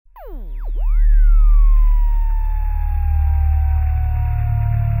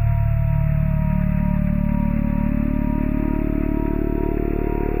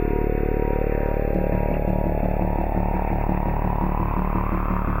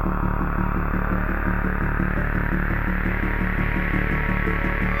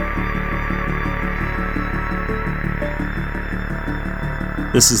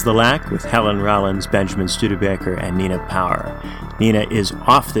This is The Lack with Helen Rollins, Benjamin Studebaker, and Nina Power. Nina is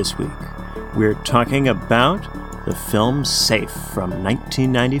off this week. We're talking about the film Safe from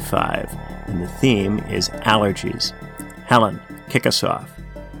 1995, and the theme is allergies. Helen, kick us off.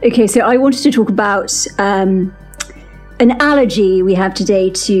 Okay, so I wanted to talk about an allergy we have today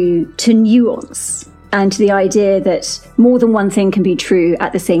to nuance and to the idea that more than one thing can be true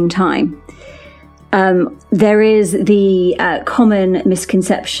at the same time. There is the common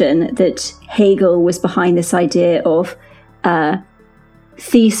misconception that Hegel was behind this idea of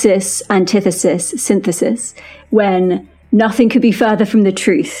thesis, antithesis, synthesis, when nothing could be further from the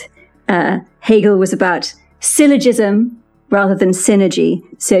truth. Hegel was about syllogism rather than synergy,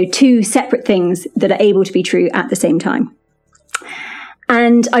 so two separate things that are able to be true at the same time.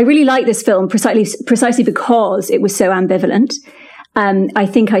 And I really like this film precisely because it was so ambivalent. I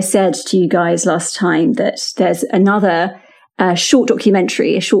think I said to you guys last time that there's another short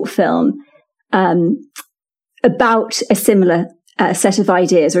documentary, a short film, about a similar set of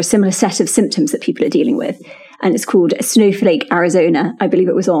ideas or a similar set of symptoms that people are dealing with. And it's called Snowflake, Arizona. I believe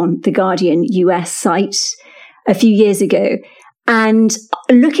it was on the Guardian US site a few years ago. And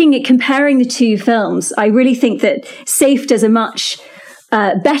comparing the two films, I really think that Safe does a much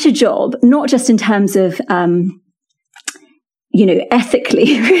better job, not just in terms of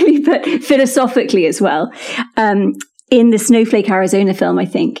ethically, really, but philosophically as well. In the Snowflake, Arizona film, I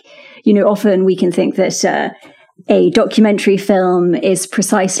think, often we can think that a documentary film is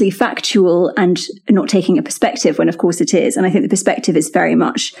precisely factual and not taking a perspective, when of course it is. And I think the perspective is very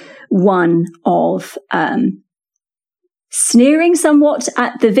much one of sneering somewhat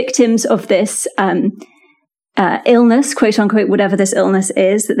at the victims of this illness, quote unquote, whatever this illness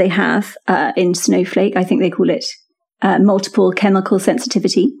is that they have in Snowflake. I think they call it multiple chemical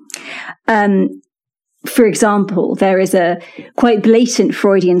sensitivity. For example, there is a quite blatant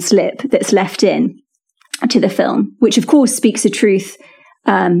Freudian slip that's left in to the film, which of course speaks the truth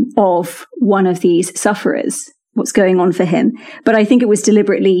of one of these sufferers, what's going on for him. But I think it was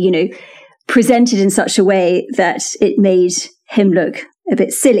deliberately, presented in such a way that it made him look a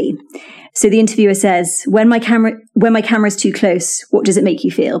bit silly. So the interviewer says, when my camera is too close, what does it make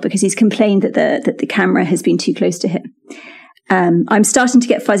you feel? Because he's complained that the camera has been too close to him. I'm starting to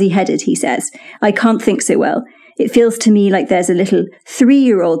get fuzzy-headed, he says. I can't think so well. It feels to me like there's a little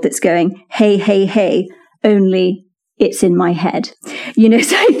 3-year-old that's going, hey, hey, hey, only it's in my head.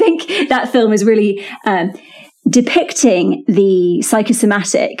 So I think that film is really depicting the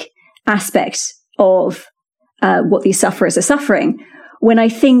psychosomatic aspect of what these sufferers are suffering, when I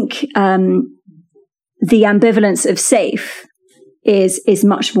think the ambivalence of Safe is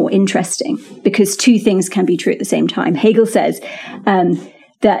much more interesting, because two things can be true at the same time. Hegel says Lacan,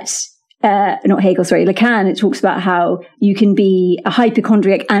 it talks about how you can be a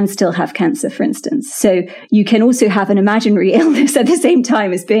hypochondriac and still have cancer, for instance. So you can also have an imaginary illness at the same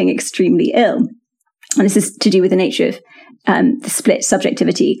time as being extremely ill. And this is to do with the nature of the split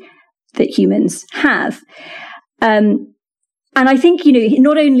subjectivity that humans have. And I think,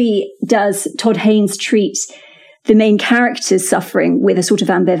 not only does Todd Haynes treat the main character's suffering with a sort of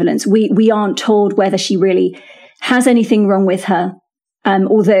ambivalence, we aren't told whether she really has anything wrong with her,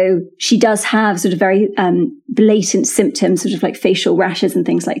 although she does have sort of very blatant symptoms, sort of like facial rashes and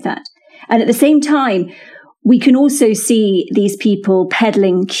things like that. And at the same time, we can also see these people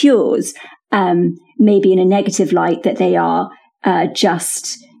peddling cures, maybe in a negative light, that they are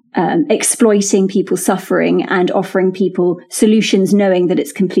just exploiting people's suffering and offering people solutions, knowing that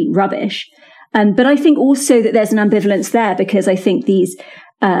it's complete rubbish. But I think also that there's an ambivalence there, because I think these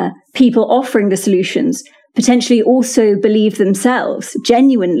people offering the solutions potentially also believe themselves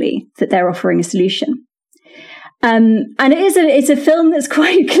genuinely that they're offering a solution. And it's a film that's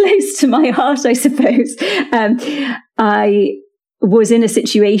quite close to my heart, I suppose. I was in a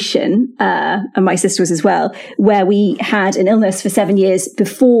situation, and my sister was as well, where we had an illness for 7 years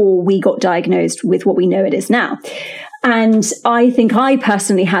before we got diagnosed with what we know it is now. And I think I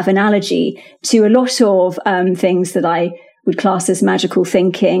personally have an allergy to a lot of things that I would class as magical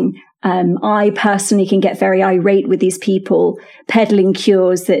thinking. I personally can get very irate with these people peddling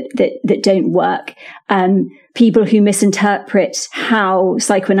cures that don't work. People who misinterpret how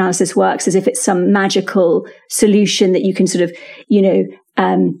psychoanalysis works as if it's some magical solution that you can sort of,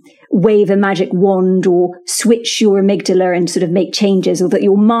 wave a magic wand or switch your amygdala and sort of make changes, or that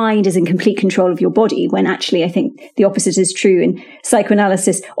your mind is in complete control of your body, when actually I think the opposite is true. And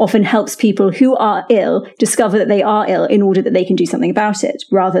psychoanalysis often helps people who are ill discover that they are ill in order that they can do something about it,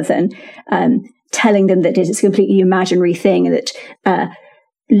 rather than telling them that it is a completely imaginary thing, and that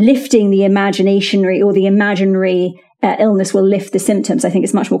lifting the imaginary or the imaginary illness will lift the symptoms. I think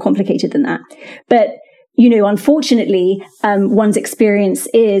it's much more complicated than that. But, unfortunately, one's experience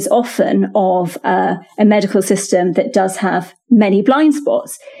is often of a medical system that does have many blind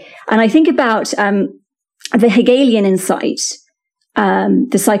spots. And I think about the Hegelian insight,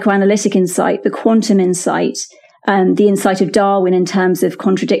 the psychoanalytic insight, the quantum insight, the insight of Darwin in terms of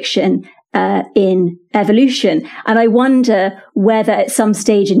contradiction in evolution. And I wonder whether at some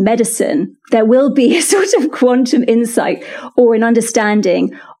stage in medicine, there will be a sort of quantum insight or an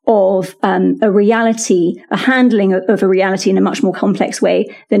understanding of a reality, a handling of a reality in a much more complex way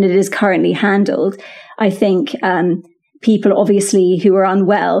than it is currently handled. I think people, obviously, who are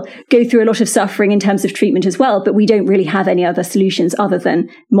unwell go through a lot of suffering in terms of treatment as well, but we don't really have any other solutions other than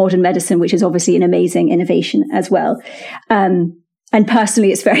modern medicine, which is obviously an amazing innovation as well. And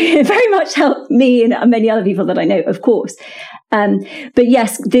personally, it's very, very much helped me and many other people that I know, of course. But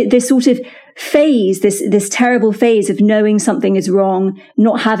yes, this sort of phase, this terrible phase of knowing something is wrong,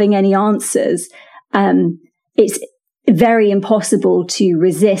 not having any answers, it's very impossible to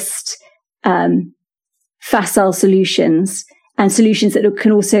resist facile solutions and solutions that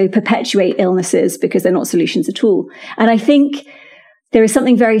can also perpetuate illnesses because they're not solutions at all. And I think there is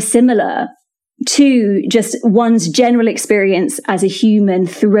something very similar to just one's general experience as a human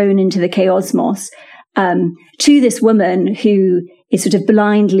thrown into the chaosmos, to this woman who is sort of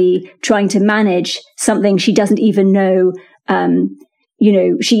blindly trying to manage something she doesn't even know,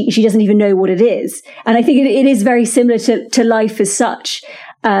 she doesn't even know what it is. And I think it is very similar to life as such.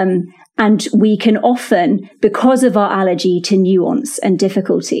 And we can often, because of our allergy to nuance and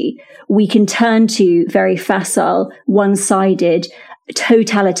difficulty, we can turn to very facile, one-sided,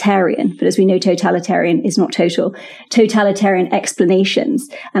 totalitarian, but as we know, totalitarian is not total, totalitarian explanations.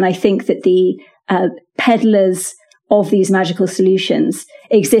 And I think that the peddlers of these magical solutions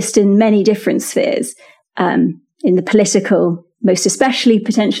exist in many different spheres, in the political, most especially,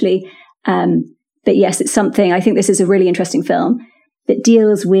 potentially. But yes, it's something, I think this is a really interesting film that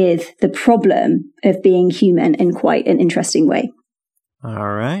deals with the problem of being human in quite an interesting way.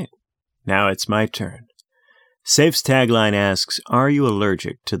 All right. Now it's my turn. Safe's tagline asks, are you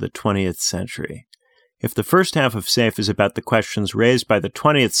allergic to the 20th century? If the first half of Safe is about the questions raised by the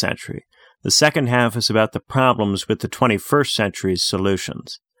 20th century, the second half is about the problems with the 21st century's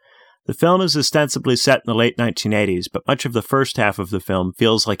solutions. The film is ostensibly set in the late 1980s, but much of the first half of the film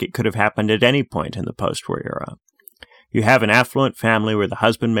feels like it could have happened at any point in the post-war era. You have an affluent family where the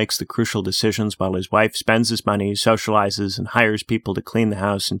husband makes the crucial decisions while his wife spends his money, socializes, and hires people to clean the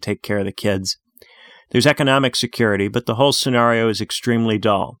house and take care of the kids. There's economic security, but the whole scenario is extremely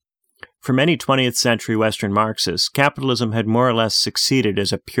dull. For many 20th century Western Marxists, capitalism had more or less succeeded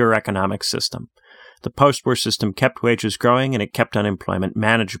as a pure economic system. The post-war system kept wages growing and it kept unemployment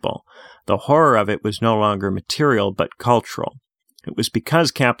manageable. The horror of it was no longer material but cultural. It was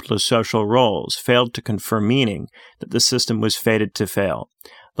because capitalist social roles failed to confer meaning that the system was fated to fail.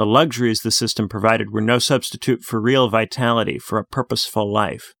 The luxuries the system provided were no substitute for real vitality, for a purposeful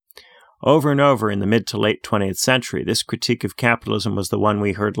life. Over and over in the mid to late 20th century, this critique of capitalism was the one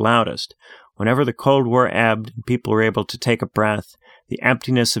we heard loudest. Whenever the Cold War ebbed and people were able to take a breath, the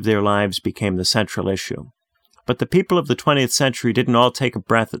emptiness of their lives became the central issue. But the people of the 20th century didn't all take a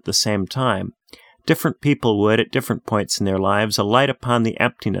breath at the same time. Different people would, at different points in their lives, alight upon the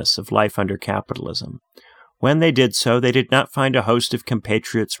emptiness of life under capitalism. When they did so, they did not find a host of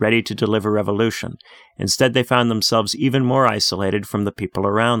compatriots ready to deliver revolution. Instead, they found themselves even more isolated from the people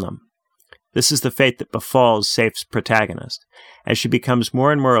around them. This is the fate that befalls Safe's protagonist. As she becomes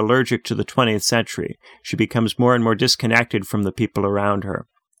more and more allergic to the 20th century, she becomes more and more disconnected from the people around her.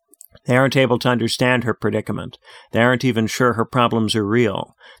 They aren't able to understand her predicament. They aren't even sure her problems are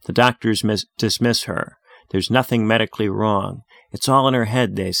real. The doctors dismiss her. There's nothing medically wrong. It's all in her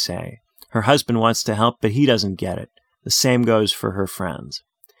head, they say. Her husband wants to help, but he doesn't get it. The same goes for her friends.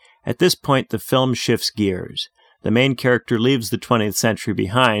 At this point, the film shifts gears. The main character leaves the 20th century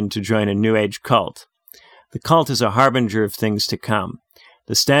behind to join a New Age cult. The cult is a harbinger of things to come.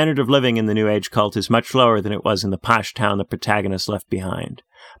 The standard of living in the New Age cult is much lower than it was in the posh town the protagonist left behind.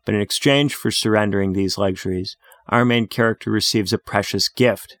 But in exchange for surrendering these luxuries, our main character receives a precious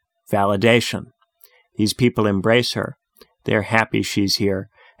gift, validation. These people embrace her. They're happy she's here,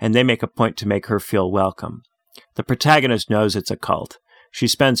 and they make a point to make her feel welcome. The protagonist knows it's a cult. She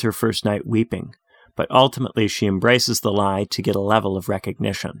spends her first night weeping, but ultimately she embraces the lie to get a level of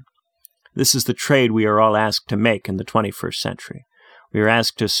recognition. This is the trade we are all asked to make in the 21st century. We are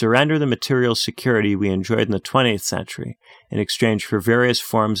asked to surrender the material security we enjoyed in the 20th century in exchange for various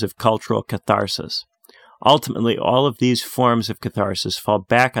forms of cultural catharsis. Ultimately, all of these forms of catharsis fall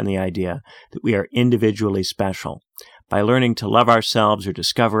back on the idea that we are individually special. By learning to love ourselves or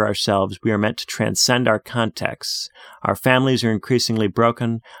discover ourselves, we are meant to transcend our contexts. Our families are increasingly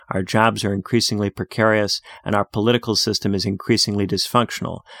broken, our jobs are increasingly precarious, and our political system is increasingly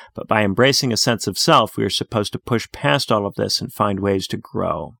dysfunctional. But by embracing a sense of self, we are supposed to push past all of this and find ways to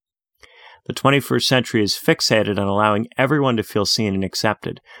grow. The 21st century is fixated on allowing everyone to feel seen and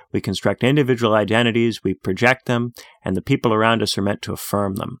accepted. We construct individual identities, we project them, and the people around us are meant to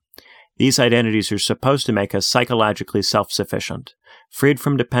affirm them. These identities are supposed to make us psychologically self-sufficient. Freed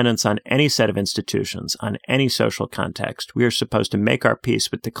from dependence on any set of institutions, on any social context, we are supposed to make our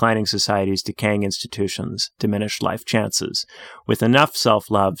peace with declining societies, decaying institutions, diminished life chances. With enough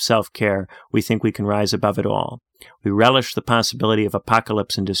self-love, self-care, we think we can rise above it all. We relish the possibility of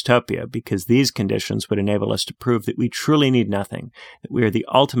apocalypse and dystopia because these conditions would enable us to prove that we truly need nothing, that we are the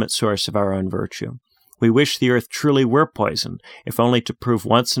ultimate source of our own virtue. We wish the earth truly were poison, if only to prove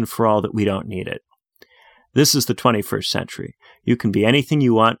once and for all that we don't need it. This is the 21st century. You can be anything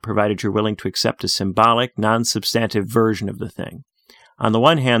you want, provided you're willing to accept a symbolic, non-substantive version of the thing. On the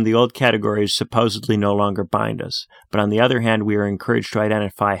one hand, the old categories supposedly no longer bind us, but on the other hand, we are encouraged to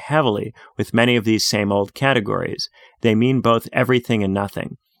identify heavily with many of these same old categories. They mean both everything and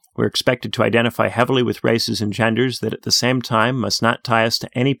nothing. We're expected to identify heavily with races and genders that at the same time must not tie us to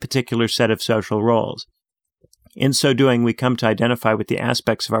any particular set of social roles. In so doing, we come to identify with the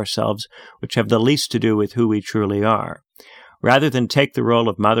aspects of ourselves which have the least to do with who we truly are. Rather than take the role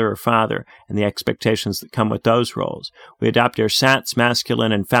of mother or father and the expectations that come with those roles, we adopt ersatz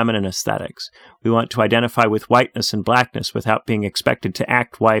masculine and feminine aesthetics. We want to identify with whiteness and blackness without being expected to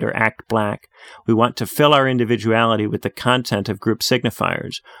act white or act black. We want to fill our individuality with the content of group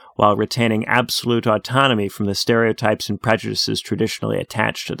signifiers, while retaining absolute autonomy from the stereotypes and prejudices traditionally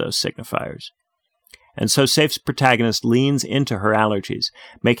attached to those signifiers. And so Safe's protagonist leans into her allergies,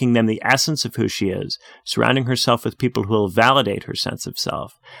 making them the essence of who she is, surrounding herself with people who will validate her sense of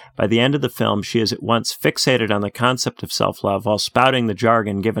self. By the end of the film, she is at once fixated on the concept of self-love while spouting the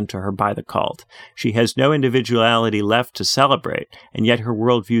jargon given to her by the cult. She has no individuality left to celebrate, and yet her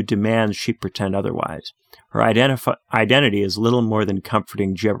worldview demands she pretend otherwise. Her identity is little more than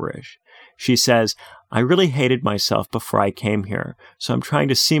comforting gibberish. She says, "I really hated myself before I came here, so I'm trying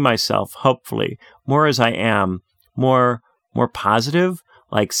to see myself, hopefully, more as I am, more positive,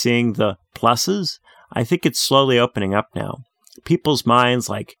 like seeing the pluses. I think it's slowly opening up now. People's minds,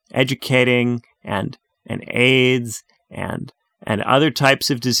 like educating and AIDS and other types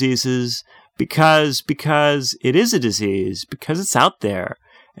of diseases, because it is a disease, because it's out there,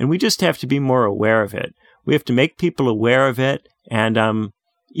 and we just have to be more aware of it. We have to make people aware of it, and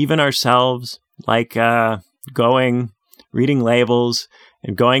even ourselves, like reading labels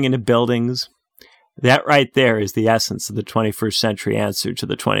and going into buildings. That right there is the essence of the 21st century answer to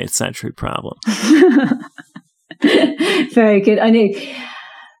the 20th century problem." Very good. I know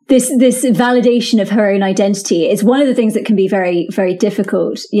this validation of her own identity is one of the things that can be very, very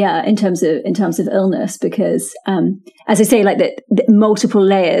difficult. Yeah, in terms of illness, because as I say, like the multiple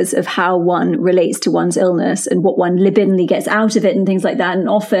layers of how one relates to one's illness and what one libidinally gets out of it and things like that. And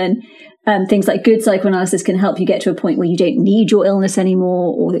often things like good psychoanalysis can help you get to a point where you don't need your illness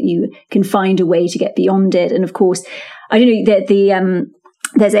anymore, or that you can find a way to get beyond it. And of course, I don't know that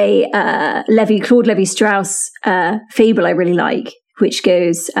there's a Claude Lévi-Strauss fable I really like, which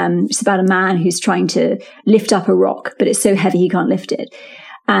goes, it's about a man who's trying to lift up a rock, but it's so heavy he can't lift it.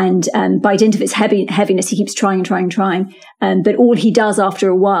 And by dint of its heaviness, he keeps trying. But all he does after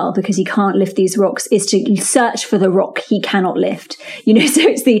a while, because he can't lift these rocks, is to search for the rock he cannot lift. So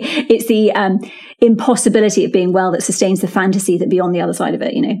it's the impossibility of being well that sustains the fantasy that beyond the other side of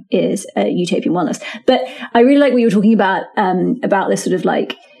it, is utopian wellness. But I really like what you were talking about this sort of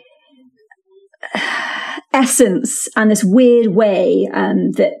like essence and this weird way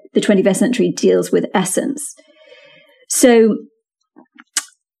that the 21st century deals with essence. So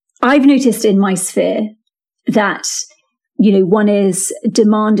I've noticed in my sphere that, one is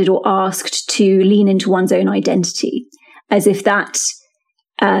demanded or asked to lean into one's own identity, as if that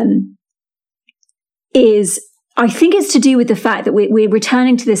is, I think it's to do with the fact that we're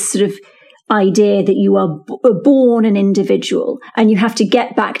returning to this sort of idea that you are born an individual and you have to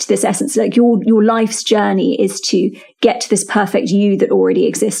get back to this essence. Like your life's journey is to get to this perfect you that already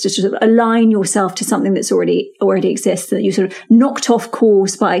exists, to sort of align yourself to something that's already exists, that you sort of knocked off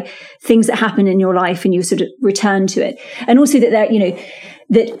course by things that happen in your life and you sort of return to it. And also that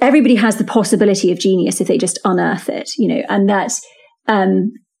that everybody has the possibility of genius if they just unearth it, and that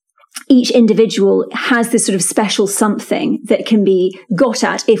each individual has this sort of special something that can be got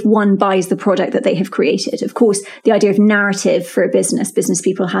at if one buys the product that they have created. Of course, the idea of narrative for a business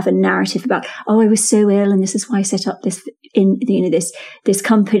people have a narrative about, I was so ill and this is why I set up this this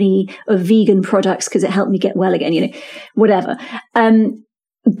company of vegan products because it helped me get well again, whatever.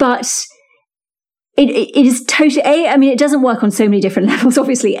 But it is totally, it doesn't work on so many different levels,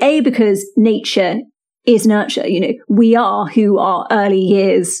 obviously. Because nature is nurture, we are who our early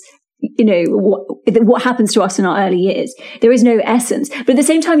years, what happens to us in our early years. There is no essence. But at the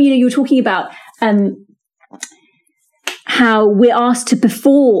same time, you were talking about how we're asked to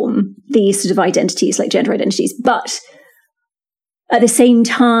perform these sort of identities, like gender identities, but at the same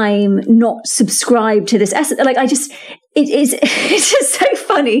time not subscribe to this essence. It's just so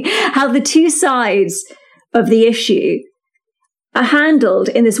funny how the two sides of the issue are handled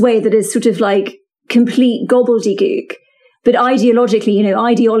in this way that is sort of like complete gobbledygook. But ideologically,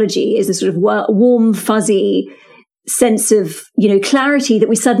 ideology is a sort of warm, fuzzy sense of, clarity that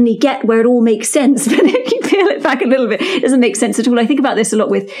we suddenly get where it all makes sense. But if you peel it back a little bit, it doesn't make sense at all. I think about this a lot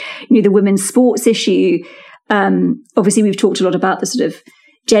with, the women's sports issue. Obviously, we've talked a lot about the sort of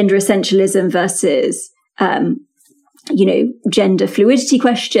gender essentialism versus, gender fluidity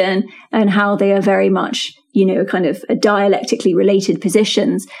question, and how they are very much, kind of dialectically related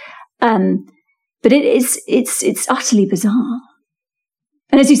positions. But it's utterly bizarre.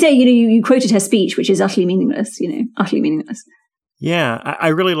 And as you say, you quoted her speech, which is utterly meaningless, utterly meaningless. Yeah, I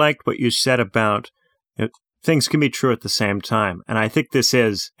really liked what you said about things can be true at the same time. And I think this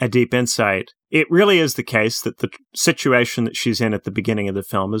is a deep insight. It really is the case that the situation that she's in at the beginning of the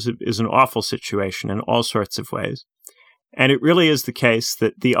film is an awful situation in all sorts of ways. And it really is the case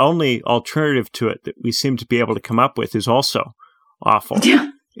that the only alternative to it that we seem to be able to come up with is also awful. Yeah.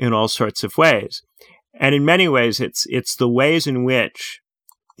 In all sorts of ways. And in many ways, it's the ways in which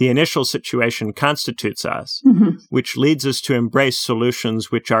the initial situation constitutes us, which leads us to embrace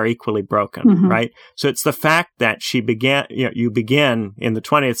solutions which are equally broken, right? So it's the fact that you begin in the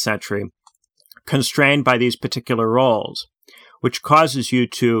 20th century constrained by these particular roles, which causes you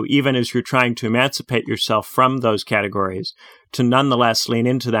to, even as you're trying to emancipate yourself from those categories, to nonetheless lean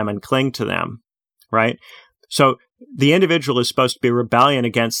into them and cling to them, right? So the individual is supposed to be rebellion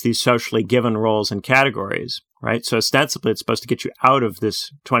against these socially given roles and categories, right? So ostensibly, it's supposed to get you out of this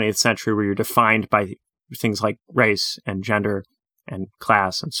 20th century where you're defined by things like race and gender and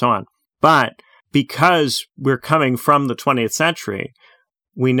class and so on. But because we're coming from the 20th century,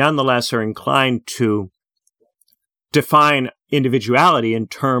 we nonetheless are inclined to define individuality in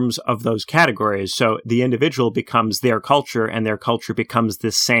terms of those categories. So the individual becomes their culture, and their culture becomes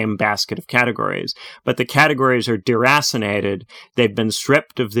this same basket of categories. But the categories are deracinated. They've been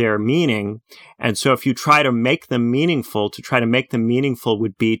stripped of their meaning. And so if you try to make them meaningful,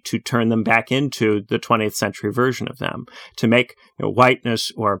 would be to turn them back into the 20th century version of them. To make whiteness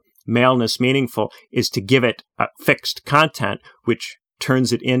or maleness meaningful is to give it a fixed content, which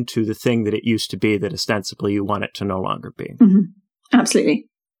turns it into the thing that it used to be that ostensibly you want it to no longer be. Mm-hmm. Absolutely.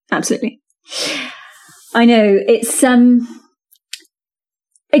 I know it's, I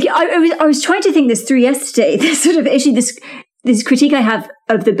was trying to think this through yesterday, this sort of issue, this critique I have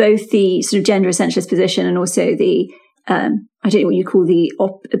of both the sort of gender essentialist position and also the, I don't know what you call the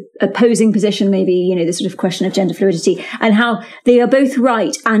opposing position, maybe, the sort of question of gender fluidity, and how they are both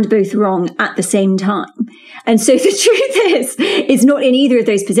right and both wrong at the same time. And so the truth is, it's not in either of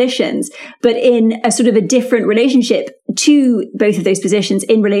those positions, but in a sort of a different relationship to both of those positions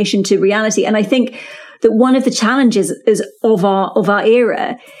in relation to reality. And I think that one of the challenges of our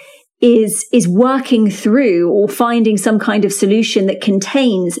era is working through or finding some kind of solution that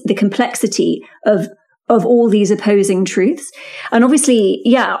contains the complexity of all these opposing truths. And obviously,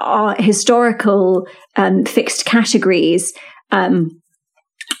 our historical fixed categories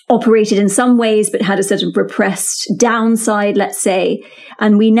operated in some ways, but had a sort of repressed downside, let's say.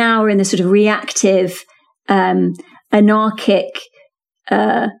 And we now are in the sort of reactive, anarchic,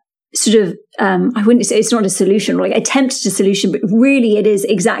 sort of, I wouldn't say it's not a solution, like attempt at a solution, but really it is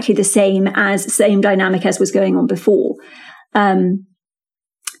exactly the same dynamic as was going on before.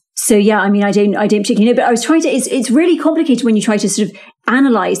 So I don't particularly know, but I was trying to, it's really complicated when you try to sort of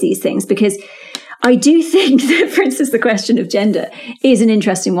analyze these things, because I do think that, for instance, the question of gender is an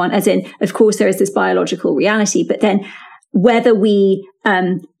interesting one, as in, of course, there is this biological reality, but then whether we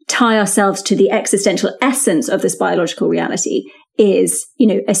tie ourselves to the existential essence of this biological reality is,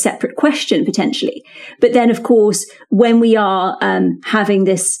 a separate question potentially. But then, of course, when we are having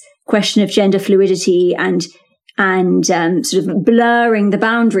this question of gender fluidity and and sort of blurring the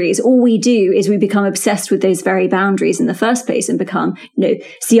boundaries, all we do is we become obsessed with those very boundaries in the first place and become,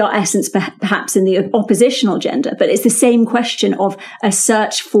 see our essence perhaps in the oppositional gender. But it's the same question of a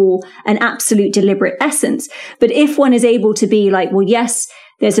search for an absolute deliberate essence. But if one is able to be like, well, yes,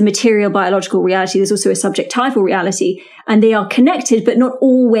 there's a material biological reality, there's also a subjectival reality, and they are connected, but not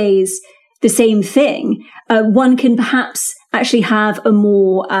always the same thing, one can perhaps actually have a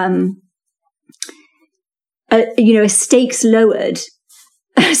more a stakes lowered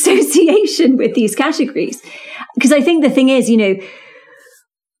association with these categories. Because I think the thing is,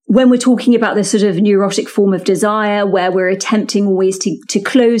 when we're talking about this sort of neurotic form of desire, where we're attempting always to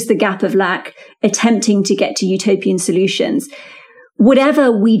close the gap of lack, attempting to get to utopian solutions,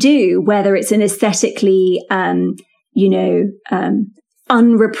 whatever we do, whether it's an aesthetically,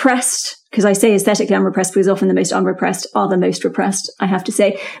 unrepressed, because I say aesthetically unrepressed because often the most unrepressed are the most repressed, I have to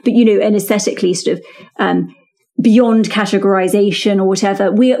say, but, an aesthetically sort of, beyond categorization or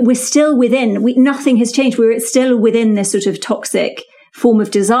whatever, we're still within, nothing has changed. We're still within this sort of toxic form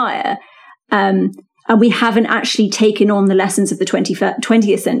of desire. And we haven't actually taken on the lessons of the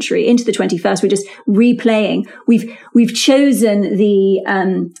 20th century into the 21st. We're just replaying. We've chosen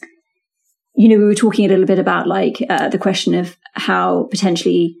the, we were talking a little bit about the question of how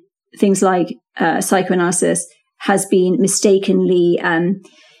potentially things like psychoanalysis has been mistakenly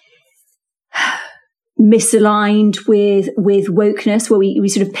misaligned with wokeness, where we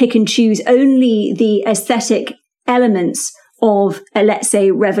sort of pick and choose only the aesthetic elements of a, let's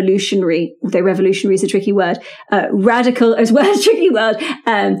say, revolutionary, although revolutionary is a tricky word, radical as well as a tricky word,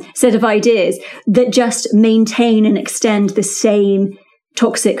 set of ideas that just maintain and extend the same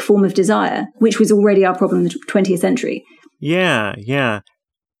toxic form of desire, which was already our problem in the 20th century. Yeah.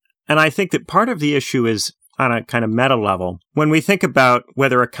 And I think that part of the issue is on a kind of meta level. When we think about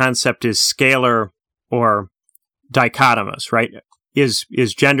whether a concept is scalar or dichotomous, right? Is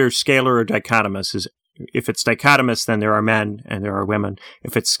gender scalar or dichotomous? If it's dichotomous, then there are men and there are women.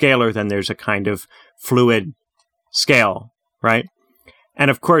 If it's scalar, then there's a kind of fluid scale, right? And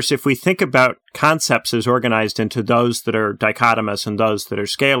of course, if we think about concepts as organized into those that are dichotomous and those that are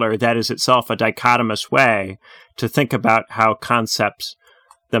scalar, that is itself a dichotomous way to think about how concepts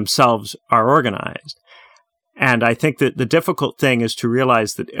themselves are organized. And I think that the difficult thing is to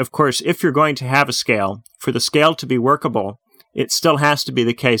realize that, of course, if you're going to have a scale, for the scale to be workable, it still has to be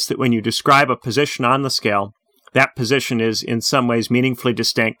the case that when you describe a position on the scale, that position is in some ways meaningfully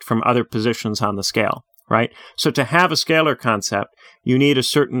distinct from other positions on the scale, right? So to have a scalar concept, you need a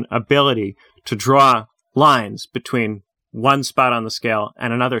certain ability to draw lines between one spot on the scale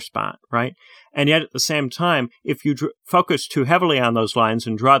and another spot, right? And yet at the same time, if you focus too heavily on those lines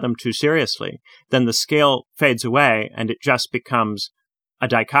and draw them too seriously, then the scale fades away and it just becomes a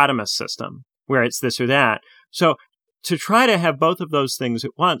dichotomous system where it's this or that. So to try to have both of those things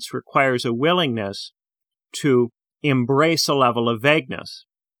at once requires a willingness to embrace a level of vagueness.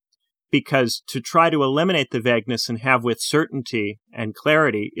 Because to try to eliminate the vagueness and have with certainty and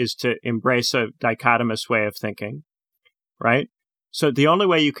clarity is to embrace a dichotomous way of thinking, right? So the only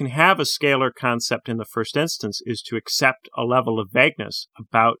way you can have a scalar concept in the first instance is to accept a level of vagueness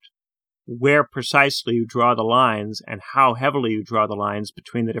about where precisely you draw the lines and how heavily you draw the lines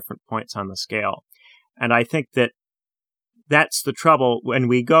between the different points on the scale. And I think that that's the trouble when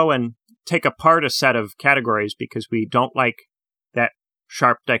we go and take apart a set of categories because we don't like that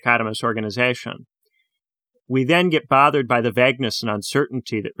sharp dichotomous organization. We then get bothered by the vagueness and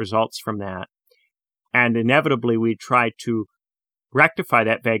uncertainty that results from that. And inevitably, we try to rectify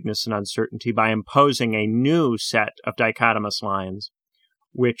that vagueness and uncertainty by imposing a new set of dichotomous lines,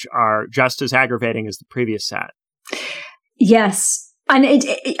 which are just as aggravating as the previous set. Yes. And it,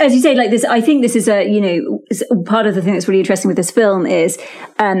 as you say, like this, I think this is part of the thing that's really interesting with this film is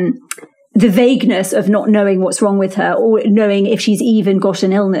the vagueness of not knowing what's wrong with her or knowing if she's even got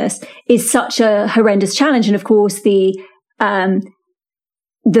an illness is such a horrendous challenge. And of course, the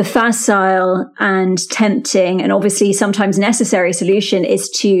facile and tempting and obviously sometimes necessary solution is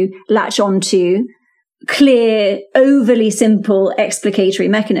to latch on to clear, overly simple explicatory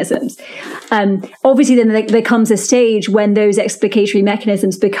mechanisms. Obviously, then there comes a stage when those explicatory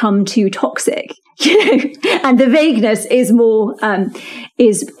mechanisms become too toxic, and the vagueness is more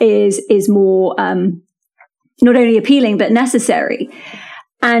is more not only appealing but necessary.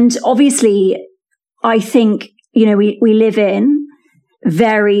 And obviously, I think we live in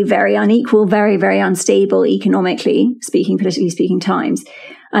very, very unequal, very, very unstable economically speaking, politically speaking times.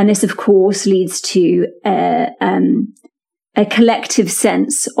 And this, of course, leads to a collective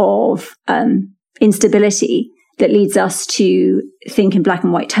sense of instability that leads us to think in black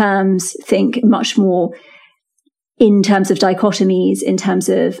and white terms, think much more in terms of dichotomies, in terms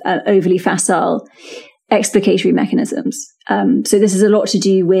of overly facile explicatory mechanisms. So this is a lot to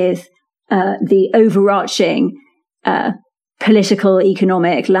do with the overarching political,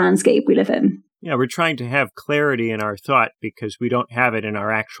 economic landscape we live in. Yeah, we're trying to have clarity in our thought because we don't have it in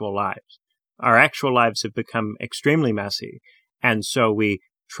our actual lives. Our actual lives have become extremely messy, and so we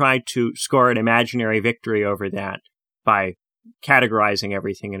try to score an imaginary victory over that by categorizing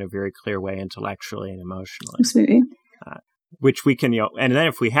everything in a very clear way, intellectually and emotionally. Absolutely. Which we can, and then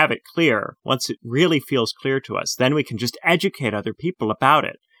if we have it clear, once it really feels clear to us, then we can just educate other people about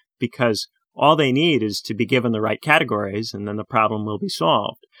it, because all they need is to be given the right categories, and then the problem will be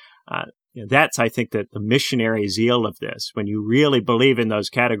solved. That's, I think, that the missionary zeal of this. When you really believe in those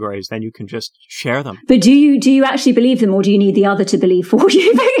categories, then you can just share them. But do you actually believe them, or do you need the other to believe for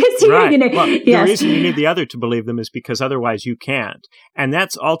you? Because right. Well, the reason you need the other to believe them is because otherwise you can't. And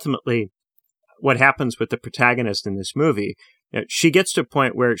that's ultimately what happens with the protagonist in this movie. She gets to a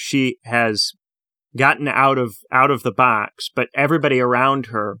point where she has gotten out of the box, but everybody around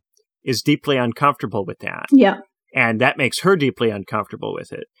her is deeply uncomfortable with that. Yeah. And that makes her deeply uncomfortable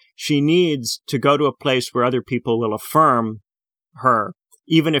with it. She needs to go to a place where other people will affirm her,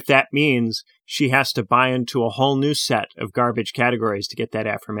 even if that means she has to buy into a whole new set of garbage categories to get that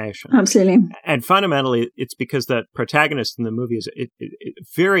affirmation. Absolutely. And fundamentally, it's because the protagonist in the movie is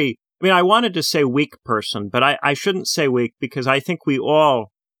very, I mean, I wanted to say weak person, but I shouldn't say weak, because I think we all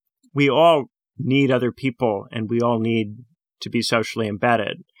need other people, and we all need to be socially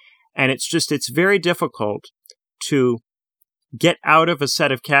embedded. And it's very difficult to get out of a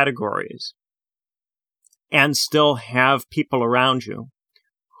set of categories and still have people around you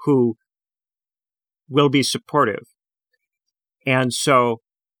who will be supportive. And so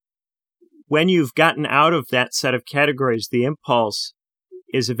when you've gotten out of that set of categories, the impulse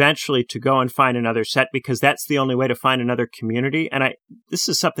is eventually to go and find another set, because that's the only way to find another community. And this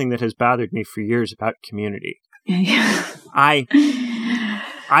is something that has bothered me for years about community. Yeah.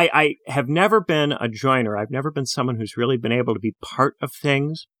 I have never been a joiner. I've never been someone who's really been able to be part of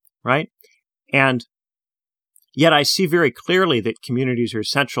things, right? And yet I see very clearly that communities are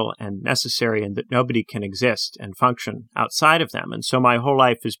essential and necessary, and that nobody can exist and function outside of them. And so my whole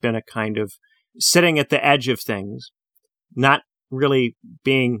life has been a kind of sitting at the edge of things, not really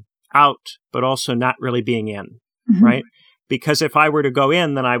being out, but also not really being in, mm-hmm. right? Because if I were to go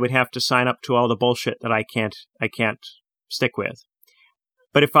in, then I would have to sign up to all the bullshit that I can't stick with.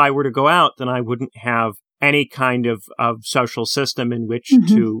 But if I were to go out, then I wouldn't have any kind of social system in which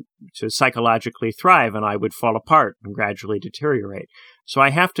mm-hmm. to psychologically thrive, and I would fall apart and gradually deteriorate. So I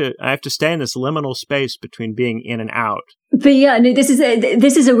have to stay in this liminal space between being in and out. But yeah, no, this is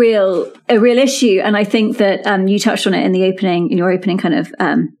a real issue, and I think that you touched on it in your opening kind of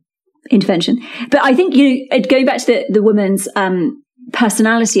intervention. But I think going back to the woman's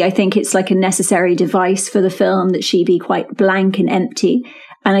personality, I think it's like a necessary device for the film that she be quite blank and empty.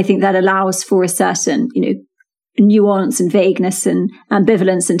 And I think that allows for a certain, nuance and vagueness and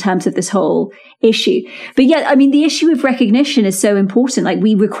ambivalence in terms of this whole issue. But yeah, I mean, the issue of recognition is so important. Like,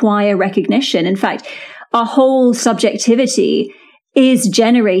 we require recognition. In fact, our whole subjectivity is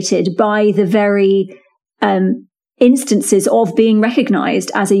generated by the very instances of being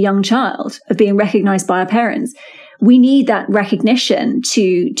recognized as a young child, of being recognized by our parents. We need that recognition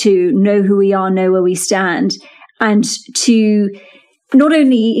to know who we are, know where we stand, and to not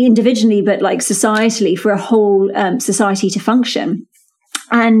only individually, but like societally, for a whole society to function.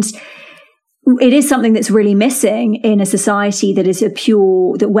 And it is something that's really missing in a society that is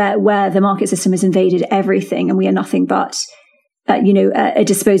where the market system has invaded everything, and we are nothing but, a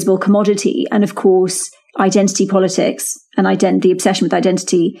disposable commodity. And of course, identity politics and the obsession with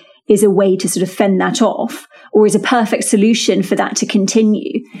identity is a way to sort of fend that off, or is a perfect solution for that to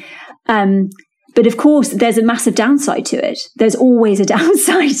continue. But of course, there's a massive downside to it. There's always a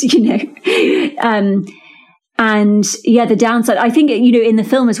downside, and yeah, the downside, I think, in the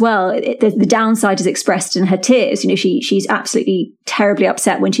film as well, the downside is expressed in her tears. She's absolutely terribly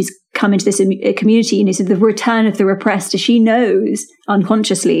upset when she's come into this community, so the return of the repressed, she knows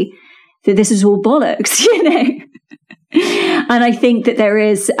unconsciously that this is all bollocks, And I think that there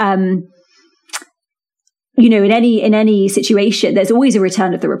is, in any situation, there's always a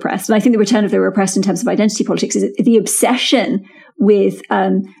return of the repressed. And I think the return of the repressed in terms of identity politics is the obsession with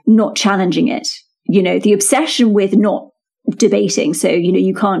not challenging it, the obsession with not debating. So,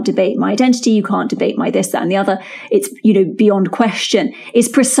 you can't debate my identity, you can't debate my this, that, and the other. It's, beyond question. It's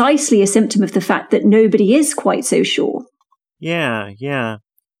precisely a symptom of the fact that nobody is quite so sure. Yeah, yeah.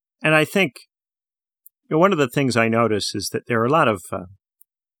 And I think one of the things I notice is that there are a lot of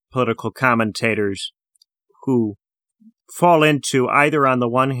political commentators who fall into either, on the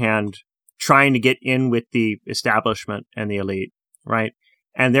one hand, trying to get in with the establishment and the elite, right?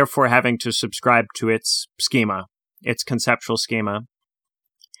 And therefore having to subscribe to its schema, its conceptual schema.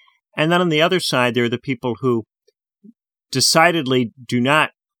 And then on the other side, there are the people who decidedly do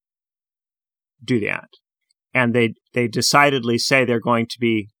not do that. And they decidedly say they're going to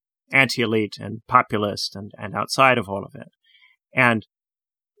be anti-elite and populist and outside of all of it. And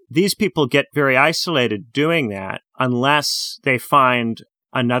these people get very isolated doing that unless they find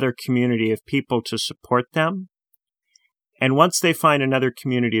another community of people to support them. And once they find another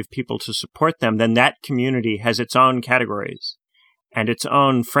community of people to support them, then that community has its own categories and its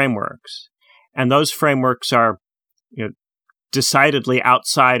own frameworks. And those frameworks are, decidedly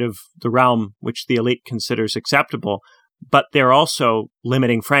outside of the realm which the elite considers acceptable, but they're also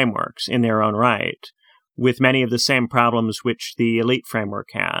limiting frameworks in their own right, with many of the same problems which the elite framework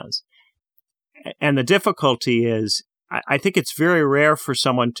has. And the difficulty is, I think it's very rare for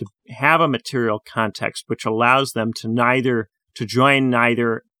someone to have a material context which allows them to join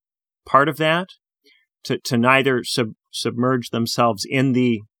neither part of that, to neither submerge themselves in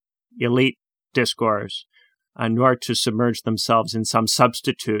the elite discourse, nor to submerge themselves in some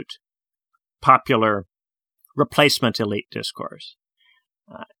substitute popular replacement elite discourse.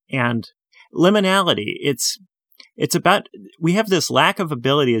 And liminality, it's about, we have this lack of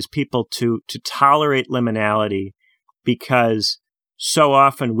ability as people to tolerate liminality because so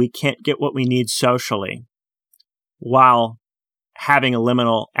often we can't get what we need socially while having a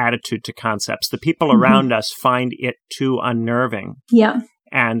liminal attitude to concepts. The people around us find it too unnerving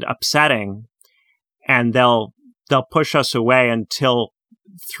and upsetting, and they'll push us away until,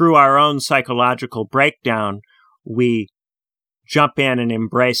 through our own psychological breakdown, we jump in and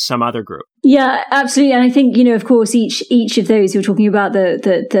embrace some other group. Yeah, absolutely. And I think, of course, each of those you're talking about,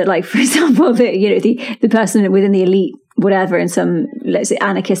 the like, for example, the person within the elite, whatever, and some, let's say,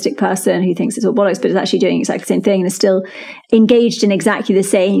 anarchistic person who thinks it's all bollocks, but is actually doing exactly the same thing and is still engaged in exactly the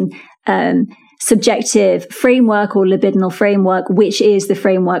same subjective framework or libidinal framework, which is the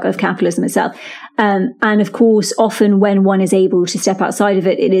framework of capitalism itself. And of course, often when one is able to step outside of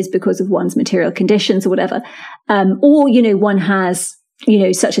it, it is because of one's material conditions or whatever. Or, one has,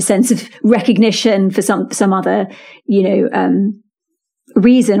 such a sense of recognition for some other,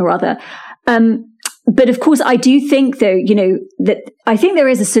 reason or other. But of course, I do think, though, that I think there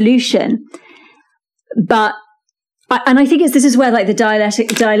is a solution, but I think this is where, like, the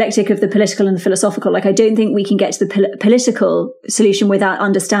dialectic of the political and the philosophical, like, I don't think we can get to the political solution without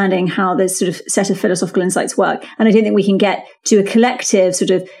understanding how this sort of set of philosophical insights work. And I don't think we can get to a collective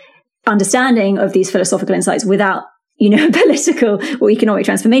sort of understanding of these philosophical insights without, political or economic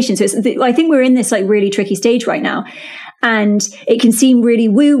transformation. So I think we're in this, like, really tricky stage right now. And it can seem really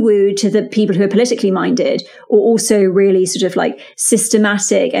woo-woo to the people who are politically minded, or also really sort of like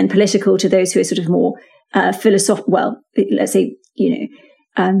systematic and political to those who are sort of more philosophical, well, let's say,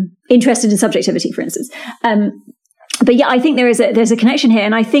 interested in subjectivity, for instance. But yeah, I think there's a connection here.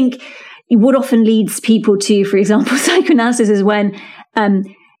 And I think what often leads people to, for example, psychoanalysis is when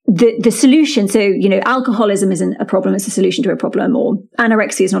the solution, so, alcoholism isn't a problem, it's a solution to a problem, or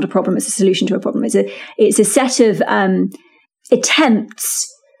anorexia is not a problem, it's a solution to a problem. It's a set of attempts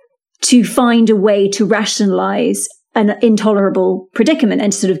to find a way to rationalize an intolerable predicament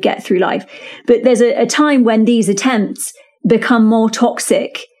and to sort of get through life. But there's a time when these attempts become more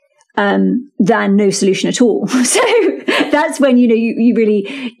toxic than no solution at all. So that's when, you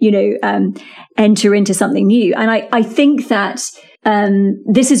really, enter into something new. And I think that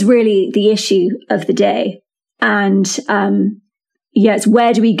this is really the issue of the day. And yes,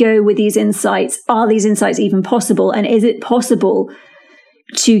 where do we go with these insights? Are these insights even possible? And is it possible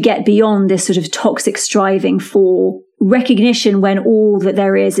to get beyond this sort of toxic striving for recognition when all that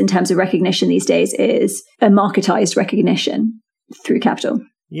there is in terms of recognition these days is a marketized recognition through capital?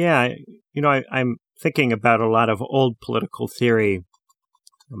 Yeah, I'm thinking about a lot of old political theory,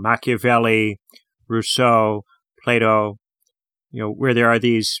 Machiavelli, Rousseau, Plato, where there are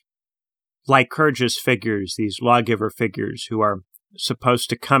these Lycurgus figures, these lawgiver figures who are supposed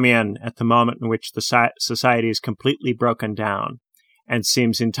to come in at the moment in which the society is completely broken down and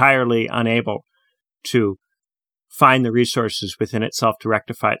seems entirely unable to find the resources within itself to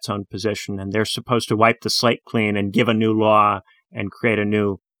rectify its own position. And they're supposed to wipe the slate clean and give a new law and create a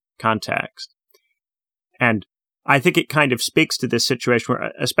new context. And I think it kind of speaks to this situation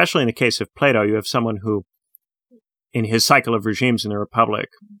where, especially in the case of Plato, you have someone who, in his Cycle of Regimes in the Republic,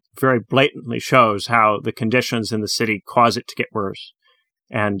 very blatantly shows how the conditions in the city cause it to get worse.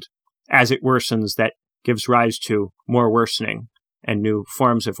 And as it worsens, that gives rise to more worsening and new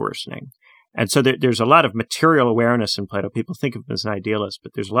forms of worsening. And so there's a lot of material awareness in Plato. People think of him as an idealist,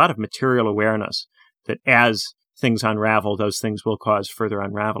 but there's a lot of material awareness that as things unravel, those things will cause further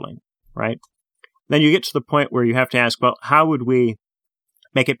unraveling, right? Then you get to the point where you have to ask, well, how would we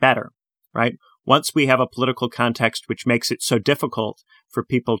make it better, right? Once we have a political context which makes it so difficult for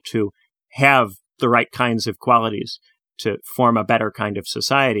people to have the right kinds of qualities to form a better kind of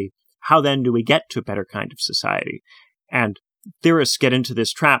society, how then do we get to a better kind of society? And theorists get into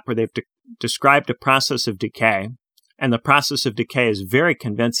this trap where they've described a process of decay, and the process of decay is very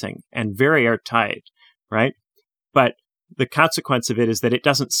convincing and very airtight, right? But the consequence of it is that it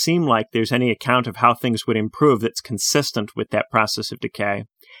doesn't seem like there's any account of how things would improve that's consistent with that process of decay,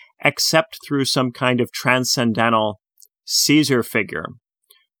 except through some kind of transcendental Caesar figure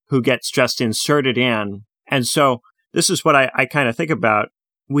who gets just inserted in. And so this is what I kind of think about.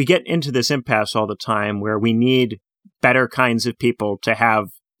 We get into this impasse all the time where we need better kinds of people to have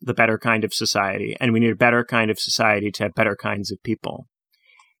the better kind of society, and we need a better kind of society to have better kinds of people.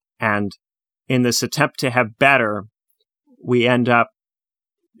 And in this attempt to have better, we end up,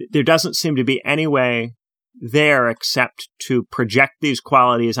 there doesn't seem to be any way there except to project these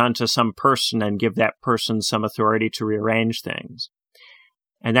qualities onto some person and give that person some authority to rearrange things.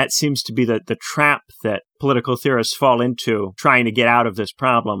 And that seems to be the trap that political theorists fall into, trying to get out of this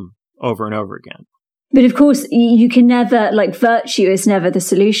problem over and over again. But of course, you can never, virtue is never the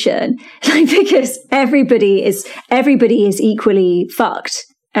solution, because everybody is equally fucked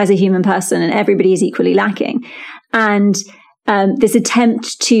as a human person, and everybody is equally lacking. And this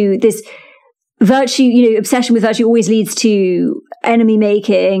attempt to, this virtue, obsession with virtue always leads to enemy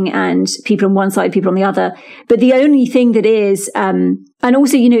making and people on one side, people on the other. But the only thing that is, and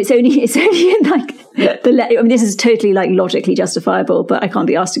also, it's only in this is totally logically justifiable, but I can't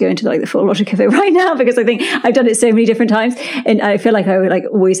be asked to go into the full logic of it right now, because I think I've done it so many different times, and I feel like I would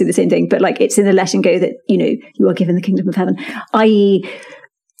always say the same thing. But it's in the let and go that you are given the kingdom of heaven, i.e.,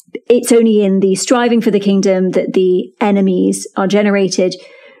 it's only in the striving for the kingdom that the enemies are generated,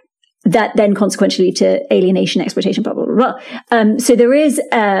 that then consequently lead to alienation, exploitation, blah, blah, blah, blah. So there is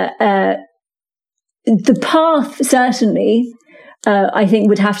the path, certainly, I think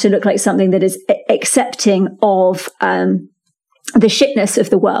would have to look like something that is accepting of the shitness of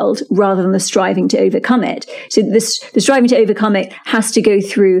the world rather than the striving to overcome it. So the striving to overcome it has to go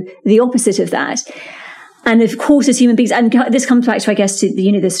through the opposite of that. And of course, as human beings, and this comes back to, I guess, to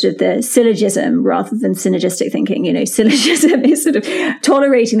the sort of the syllogism rather than synergistic thinking. Syllogism is sort of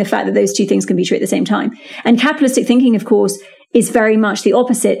tolerating the fact that those two things can be true at the same time. And capitalistic thinking, of course, is very much the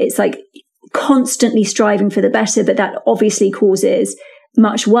opposite. It's constantly striving for the better, but that obviously causes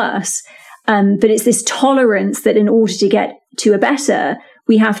much worse. But it's this tolerance that in order to get to a better,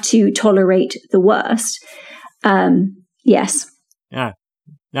 we have to tolerate the worst. Yes. Yeah.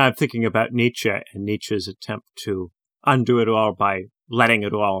 Now I'm thinking about Nietzsche and Nietzsche's attempt to undo it all by letting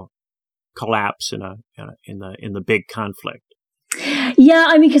it all collapse in the big conflict.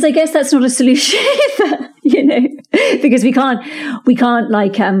 Yeah, because I guess that's not a solution, because we can't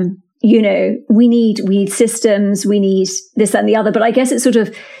we need systems, we need this, that, and the other. But I guess it's sort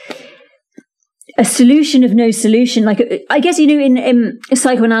of a solution of no solution. I guess, in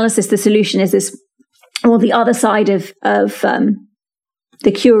psychoanalysis, the solution is this, or the other side of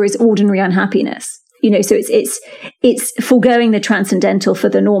the cure is ordinary unhappiness. So it's foregoing the transcendental for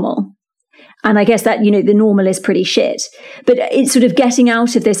the normal. And I guess that, the normal is pretty shit. But it's sort of getting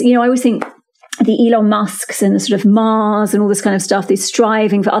out of this. I always think the Elon Musks and the sort of Mars and all this kind of stuff, this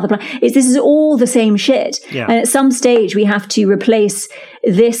striving for other planets, this is all the same shit. Yeah. And at some stage, we have to replace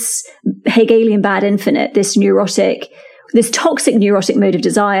this Hegelian bad infinite, this toxic neurotic mode of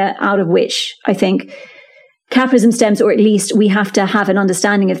desire, out of which I think capitalism stems, or at least we have to have an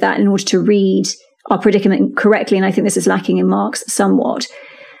understanding of that in order to read our predicament correctly. And I think this is lacking in Marx somewhat.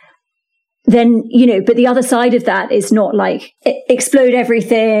 Then, but the other side of that is not explode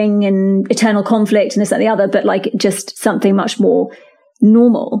everything and eternal conflict and this and the other, but just something much more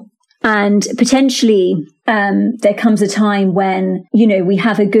normal. And potentially, there comes a time when, we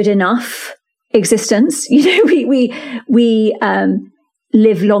have a good enough existence. We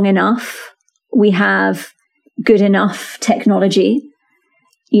live long enough. We have good enough technology,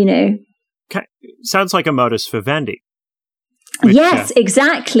 Sounds like a modus vivendi. Yes,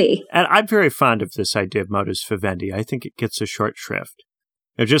 exactly. And I'm very fond of this idea of modus vivendi. I think it gets a short shrift.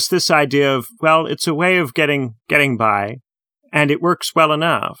 Just this idea of, well, it's a way of getting by, and it works well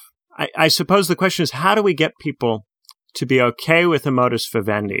enough. I suppose the question is, how do we get people to be okay with a modus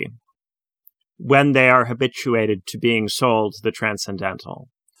vivendi when they are habituated to being sold the transcendental?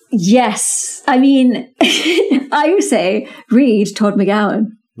 Yes. I would say read Todd McGowan.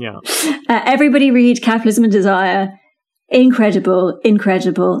 Yeah. Everybody read Capitalism and Desire. Incredible,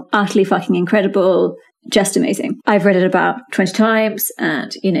 incredible, utterly fucking incredible. Just amazing. I've read it about 20 times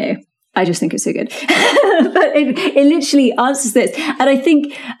and, I just think it's so good. But it literally answers this. And I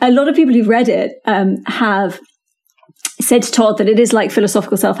think a lot of people who've read it have said to Todd that it is like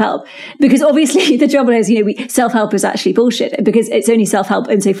philosophical self-help, because obviously the trouble is, self-help is actually bullshit, because it's only self-help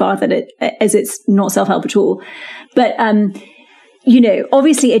insofar that it's not self-help at all. But,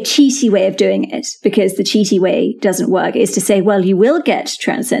 obviously a cheaty way of doing it, because the cheaty way doesn't work, is to say, well, you will get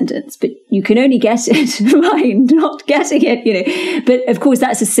transcendence, but you can only get it by not getting it, But of course,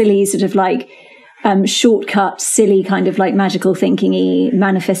 that's a silly sort of like shortcut, silly kind of like magical thinking-y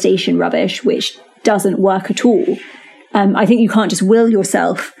manifestation rubbish, which doesn't work at all. I think you can't just will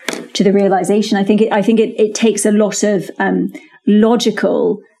yourself to the realization. I think it takes a lot of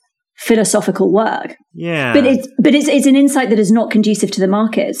logical, philosophical work. Yeah. But it's an insight that is not conducive to the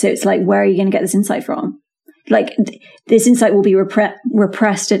market. So it's like, where are you going to get this insight from? Like this insight will be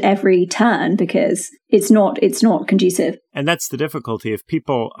repressed at every turn because it's not conducive. And that's the difficulty. If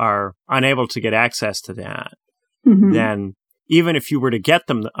people are unable to get access to that, then even if you were to get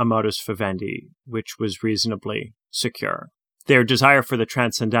them a modus vivendi, which was reasonably secure, their desire for the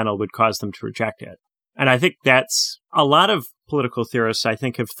transcendental would cause them to reject it. And I think that's a lot of political theorists, I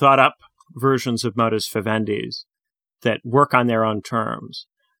think, have thought up versions of modus vivendis that work on their own terms,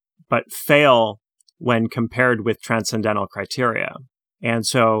 but fail when compared with transcendental criteria. And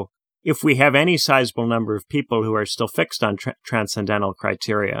so if we have any sizable number of people who are still fixed on transcendental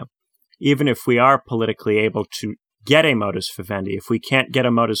criteria, even if we are politically able to get a modus vivendi, if we can't get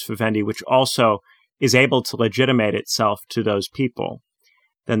a modus vivendi which also is able to legitimate itself to those people,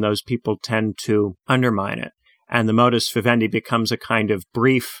 then those people tend to undermine it. And the modus vivendi becomes a kind of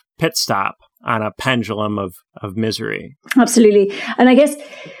brief pit stop on a pendulum of misery. Absolutely. And I guess,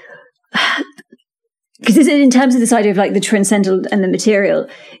 because in terms of this idea of like the transcendental and the material,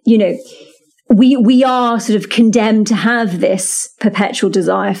 we are sort of condemned to have this perpetual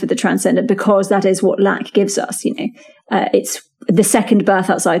desire for the transcendent because that is what lack gives us. It's the second birth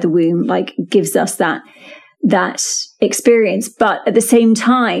outside the womb, like gives us that experience. But at the same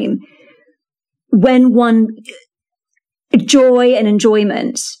time, when joy and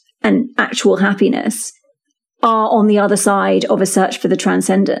enjoyment and actual happiness are on the other side of a search for the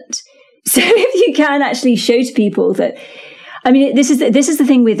transcendent. So if you can actually show to people that, this is the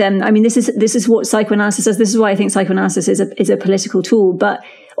thing with them. This is what psychoanalysis does. This is why I think psychoanalysis is a political tool. But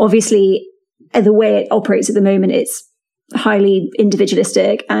obviously, the way it operates at the moment, it's highly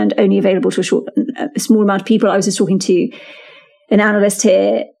individualistic and only available to a small amount of people. I was just talking to an analyst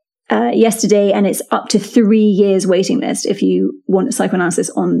here yesterday, and it's up to 3 years waiting list if you want psychoanalysis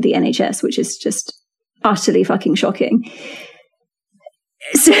on the NHS, which is just utterly fucking shocking.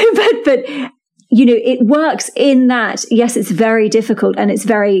 So, but it works in that, yes, it's very difficult and it's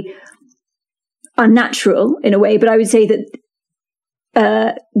very unnatural in a way, but I would say that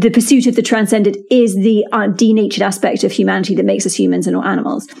the pursuit of the transcendent is the denatured aspect of humanity that makes us humans and not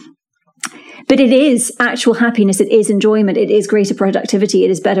animals. But it is actual happiness, it is enjoyment, it is greater productivity, it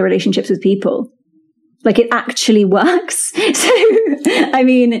is better relationships with people. Like, it actually works. So,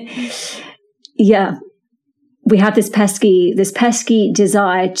 yeah, we have this pesky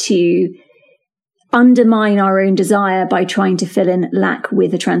desire to undermine our own desire by trying to fill in lack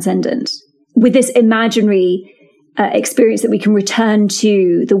with the transcendent, with this imaginary experience that we can return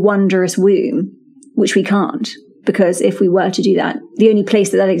to the wondrous womb, which we can't, because if we were to do that, the only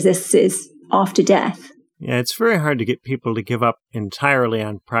place that exists is after death. Yeah, it's very hard to get people to give up entirely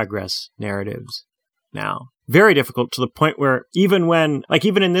on progress narratives now. Very difficult, to the point where even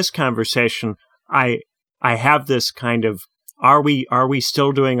in this conversation, I have this kind of, are we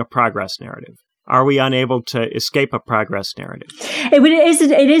still doing a progress narrative? Are we unable to escape a progress narrative?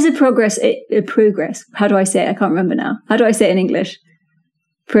 It is a progress. Progress. How do I say it? I can't remember now. How do I say it in English?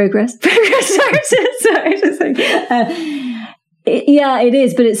 Progress. Sorry. Yeah, it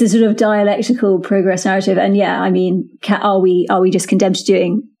is, but it's a sort of dialectical progress narrative. And yeah, are we just condemned to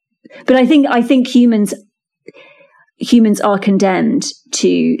doing? But I think humans are condemned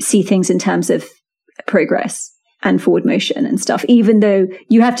to see things in terms of progress and forward motion and stuff, even though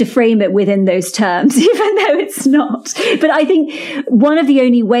you have to frame it within those terms, even though it's not. But I think one of the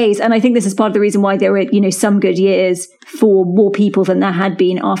only ways, and I think this is part of the reason why there were, some good years for more people than there had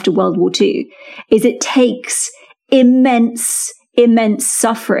been after World War II, is it takes immense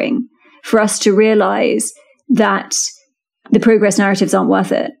suffering for us to realize that the progress narratives aren't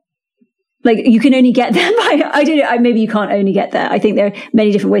worth it. Like, you can only get there by, I don't know, maybe you can't only get there. I think there are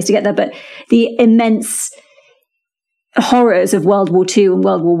many different ways to get there, but the immense horrors of World War II and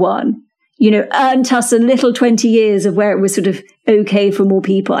World War One, earned us a little 20 years of where it was sort of okay for more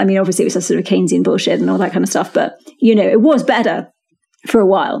people. I mean, obviously it was a sort of Keynesian bullshit and all that kind of stuff, but, it was better for a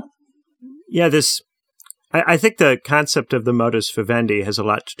while. Yeah, I think the concept of the modus vivendi has a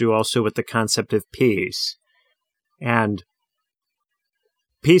lot to do also with the concept of peace. And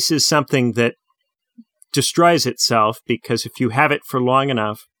peace is something that destroys itself because if you have it for long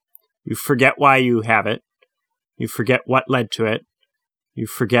enough, you forget why you have it, you forget what led to it, you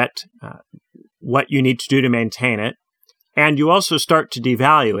forget what you need to do to maintain it, and you also start to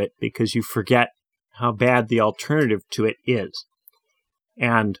devalue it because you forget how bad the alternative to it is.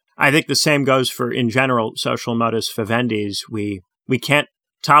 And I think the same goes for, in general, social modus vivendis. We can't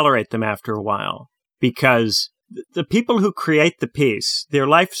tolerate them after a while because the people who create the peace, their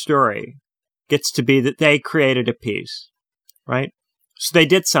life story gets to be that they created a peace, right? So they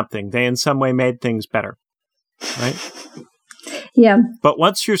did something. They in some way made things better, right? Yeah. But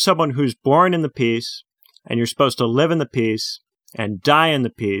once you're someone who's born in the peace and you're supposed to live in the peace and die in the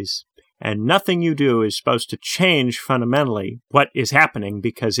peace, and nothing you do is supposed to change fundamentally what is happening,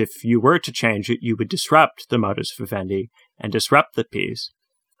 because if you were to change it, you would disrupt the modus vivendi and disrupt the peace,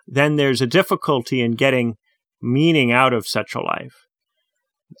 then there's a difficulty in getting meaning out of such a life.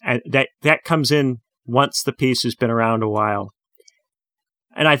 And that comes in once the peace has been around a while.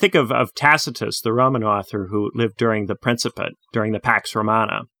 And I think of Tacitus, the Roman author who lived during the Principate, during the Pax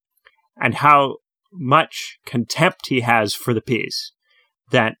Romana, and how much contempt he has for the peace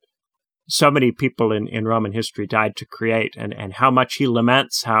that so many people in Roman history died to create, and how much he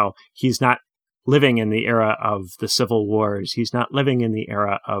laments how he's not living in the era of the civil wars. He's not living in the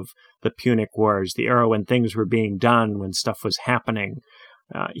era of the Punic Wars, the era when things were being done, when stuff was happening.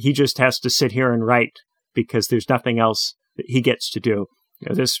 He just has to sit here and write because there's nothing else that he gets to do.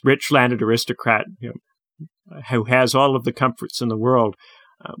 This rich landed aristocrat, who has all of the comforts in the world,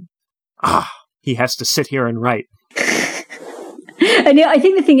 he has to sit here and write. And I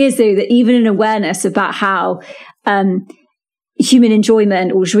think the thing is, though, that even an awareness about how human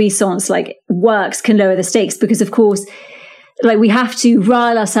enjoyment or jouissance works can lower the stakes, because, of course, we have to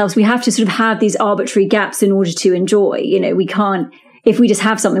rile ourselves. We have to sort of have these arbitrary gaps in order to enjoy. We can't, if we just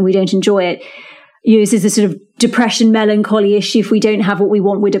have something, we don't enjoy it. This is a sort of depression, melancholy issue. If we don't have what we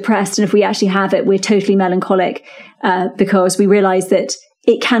want, we're depressed. And if we actually have it, we're totally melancholic because we realize that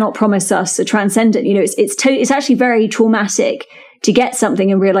it cannot promise us a transcendent. It's actually very traumatic to get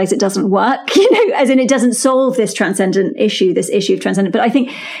something and realize it doesn't work, as in it doesn't solve this transcendent issue, this issue of transcendent. But I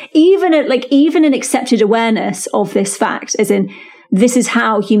think even an accepted awareness of this fact, as in this is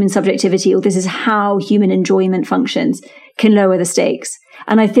how human subjectivity or this is how human enjoyment functions, can lower the stakes.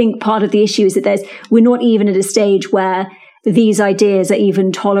 And I think part of the issue is that we're not even at a stage where these ideas are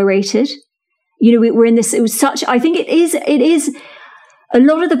even tolerated. We're in this, I think it is a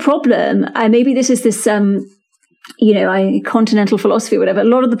lot of the problem, maybe this is this, continental philosophy or whatever. A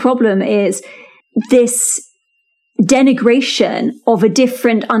lot of the problem is this denigration of a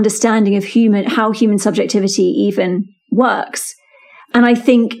different understanding of how human subjectivity even works. And I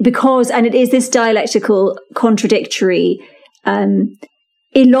think and it is this dialectical, contradictory,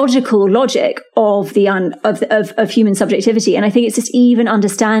 illogical logic of of human subjectivity. And I think it's just even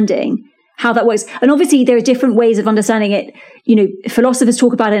understanding how that works. And obviously there are different ways of understanding it. Philosophers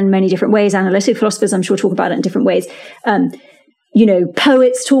talk about it in many different ways. Analytic philosophers, I'm sure, talk about it in different ways.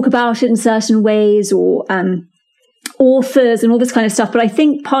 Poets talk about it in certain ways, or authors and all this kind of stuff. But I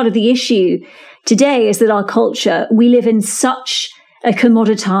think part of the issue today is that our culture, we live in such a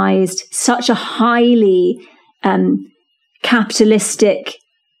commoditized, such a highly capitalistic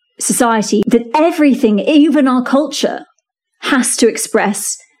society that everything, even our culture, has to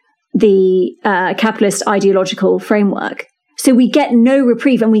express the capitalist ideological framework. So we get no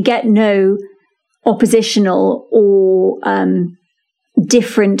reprieve and we get no oppositional or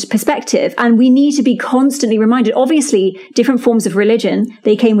different perspective. And we need to be constantly reminded. Obviously, different forms of religion,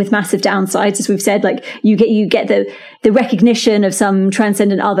 they came with massive downsides, as we've said. You get the recognition of some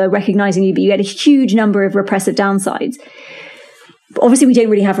transcendent other recognizing you, but you get a huge number of repressive downsides. But obviously, we don't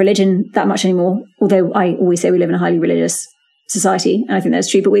really have religion that much anymore, although I always say we live in a highly religious society, and I think that's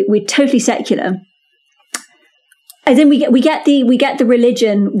true. But we're totally secular. And then we get the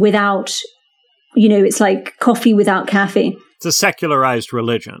religion without, it's like coffee without caffeine. It's a secularized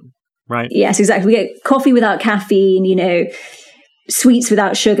religion, right? Yes, exactly. We get coffee without caffeine, sweets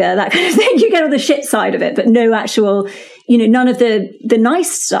without sugar, that kind of thing. You get all the shit side of it, but no actual, none of the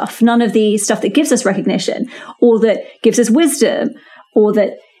nice stuff, none of the stuff that gives us recognition or that gives us wisdom or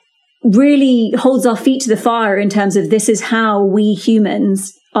that really holds our feet to the fire in terms of this is how we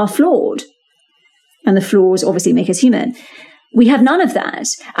humans are flawed. and the flaws obviously make us human. We have none of that.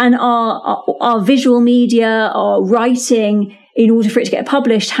 And our visual media, our writing, in order for it to get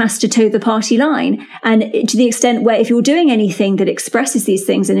published, has to toe the party line. And to the extent where if you're doing anything that expresses these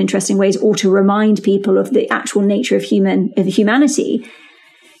things in interesting ways, or to remind people of the actual nature of humanity,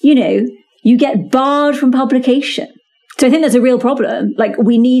 you get barred from publication. So I think that's a real problem. Like,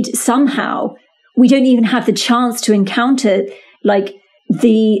 we don't even have the chance to encounter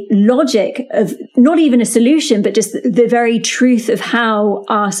the logic of not even a solution, but just the very truth of how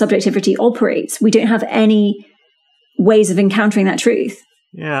our subjectivity operates. We don't have any ways of encountering that truth.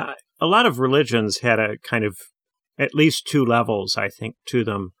 Yeah, a lot of religions had a kind of at least two levels, I think, to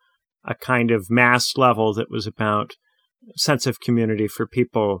them. A kind of mass level that was about a sense of community for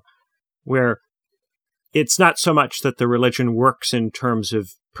people, where it's not so much that the religion works in terms of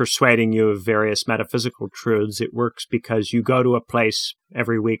persuading you of various metaphysical truths. It works because you go to a place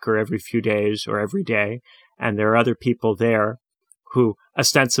every week or every few days or every day, and there are other people there who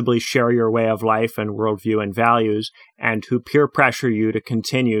ostensibly share your way of life and worldview and values, and who peer pressure you to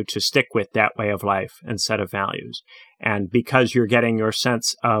continue to stick with that way of life and set of values. And because you're getting your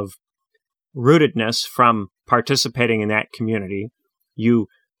sense of rootedness from participating in that community, you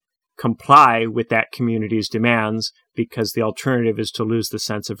comply with that community's demands, because the alternative is to lose the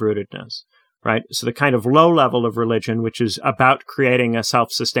sense of rootedness, right? So the kind of low level of religion, which is about creating a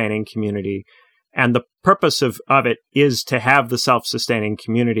self-sustaining community, and the purpose of it is to have the self-sustaining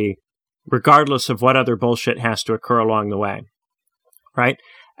community regardless of what other bullshit has to occur along the way, right?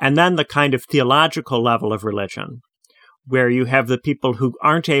 And then the kind of theological level of religion, where you have the people who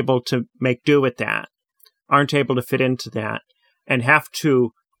aren't able to make do with that, aren't able to fit into that, and have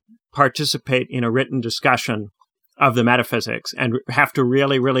to participate in a written discussion of the metaphysics and have to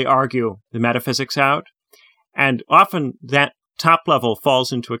really, really argue the metaphysics out. And often that top level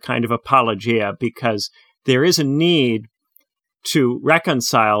falls into a kind of apologia, because there is a need to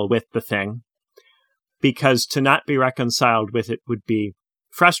reconcile with the thing, because to not be reconciled with it would be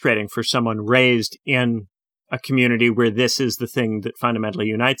frustrating for someone raised in a community where this is the thing that fundamentally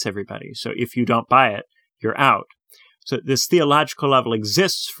unites everybody. So if you don't buy it, you're out. So this theological level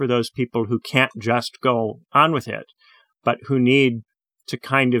exists for those people who can't just go on with it, but who need to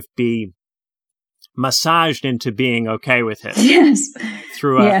kind of be massaged into being okay with it. Yes.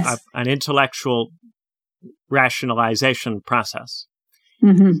 Through an intellectual rationalization process.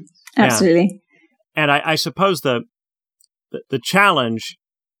 Mm-hmm. Absolutely. Yeah. And I suppose the challenge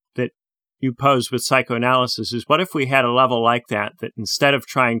that you pose with psychoanalysis is, what if we had a level like that instead of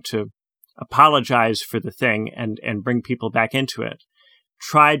trying to apologize for the thing and bring people back into it,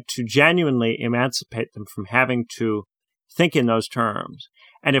 tried to genuinely emancipate them from having to think in those terms.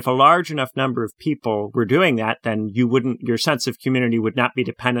 And if a large enough number of people were doing that, then your sense of community would not be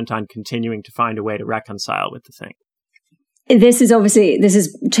dependent on continuing to find a way to reconcile with the thing. This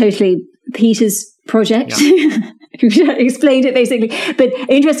is totally Peter's project. Yeah. Explained it basically. But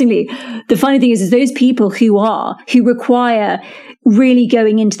interestingly, the funny thing is those people who require really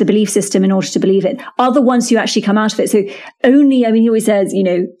going into the belief system in order to believe it are the ones who actually come out of it. So he always says,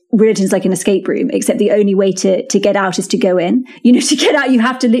 religion's like an escape room, except the only way to get out is to go in. To get out, you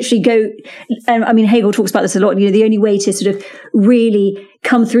have to literally go. Hegel talks about this a lot. The only way to sort of really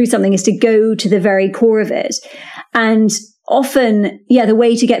come through something is to go to the very core of it. And often, the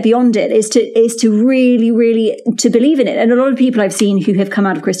way to get beyond it is to really, really to believe in it. And a lot of people I've seen who have come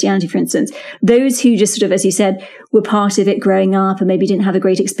out of Christianity, for instance, those who just sort of, as you said, were part of it growing up and maybe didn't have a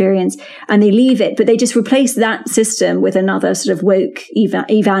great experience, and they leave it, but they just replace that system with another sort of woke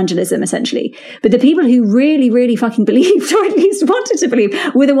evangelism, essentially. But the people who really, really fucking believed, or at least wanted to believe,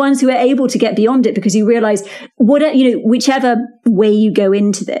 were the ones who were able to get beyond it, because you realize whichever way you go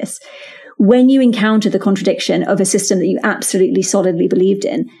into this, when you encounter the contradiction of a system that you absolutely solidly believed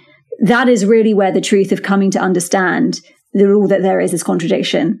in, that is really where the truth of coming to understand that all that there is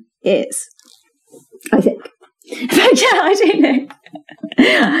contradiction is, I think. But I don't know.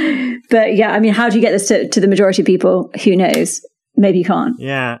 But how do you get this to the majority of people? Who knows? Maybe you can't.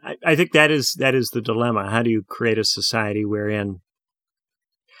 Yeah, I think that is the dilemma. How do you create a society wherein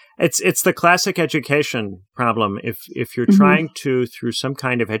it's the classic education problem. If you're trying to, through some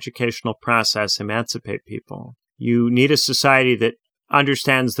kind of educational process, emancipate people, you need a society that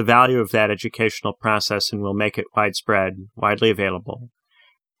understands the value of that educational process and will make it widespread, widely available.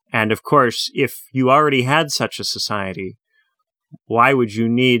 And of course, if you already had such a society, why would you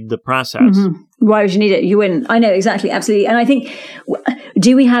need the process? Mm-hmm. Why would you need it? You wouldn't. I know, exactly, absolutely. And I think,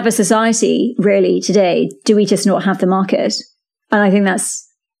 do we have a society really today? Do we just not have the market? And I think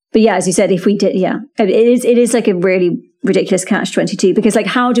but as you said, if we did, it is like a really ridiculous catch-22, because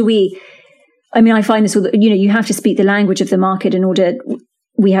how do we, I mean, I find this, you have to speak the language of the market in order.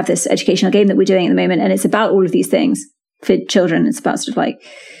 We have this educational game that we're doing at the moment, and it's about all of these things for children. It's about sort of like,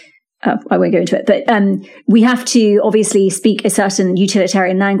 I won't go into it, but we have to obviously speak a certain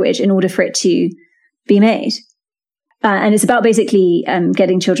utilitarian language in order for it to be made. And it's about basically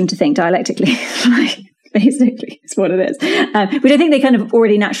getting children to think dialectically. Basically, it's what it is. Which I think they kind of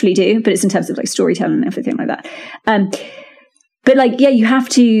already naturally do, but it's in terms of like storytelling and everything like that. But like, yeah, you have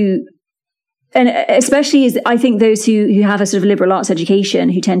to, and especially as I think those who have a sort of liberal arts education,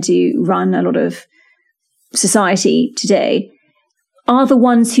 who tend to run a lot of society today, are the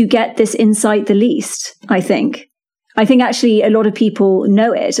ones who get this insight the least, I think. I think actually a lot of people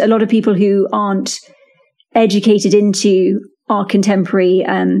know it. A lot of people who aren't educated into our contemporary,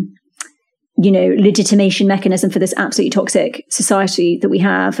 legitimation mechanism for this absolutely toxic society that we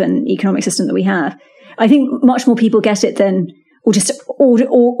have and economic system that we have. I think much more people get it than, or just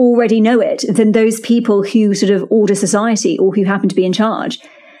already know it, than those people who sort of order society or who happen to be in charge.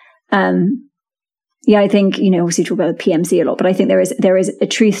 I think, obviously we talk about the PMC a lot, but I think there is a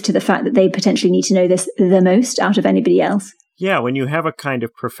truth to the fact that they potentially need to know this the most out of anybody else. Yeah, when you have a kind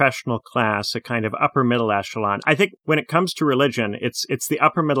of professional class, a kind of upper middle echelon, I think when it comes to religion, it's the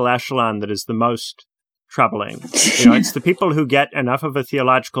upper middle echelon that is the most troubling. It's the people who get enough of a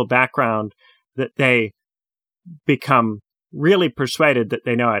theological background that they become really persuaded that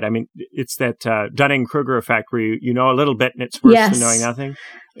they know it. I mean, it's that Dunning-Kruger effect where you know a little bit and it's worse than knowing nothing.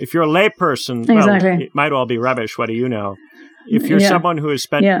 If you're a layperson, well, it might all be rubbish. What do you know? If you're someone who has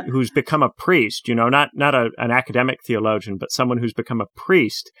who's become a priest, not an academic theologian, but someone who's become a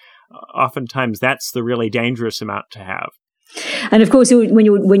priest, oftentimes that's the really dangerous amount to have. And of course, when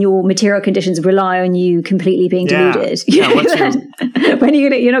your material conditions rely on you completely being deluded, you're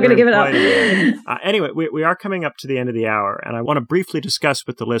not going to give it up. Anyway, we are coming up to the end of the hour, and I want to briefly discuss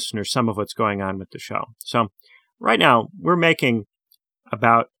with the listeners some of what's going on with the show. So right now, we're making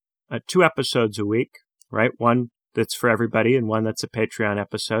about 2 episodes a week, right? One that's for everybody and one that's a Patreon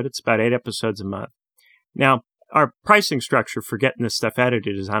episode. It's about 8 episodes a month. Now, our pricing structure for getting this stuff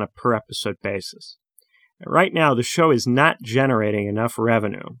edited is on a per episode basis. Right now, the show is not generating enough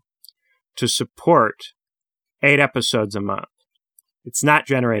revenue to support 8 episodes a month. It's not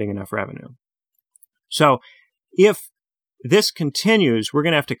generating enough revenue. So if this continues, we're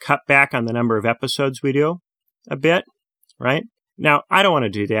going to have to cut back on the number of episodes we do a bit, right? Now, I don't want to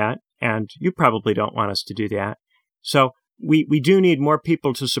do that, and you probably don't want us to do that. So we do need more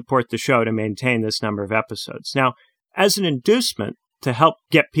people to support the show to maintain this number of episodes. Now, as an inducement to help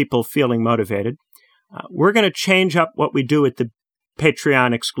get people feeling motivated, we're going to change up what we do with the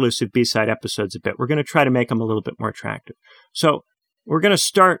Patreon exclusive B-side episodes a bit. We're going to try to make them a little bit more attractive. So we're going to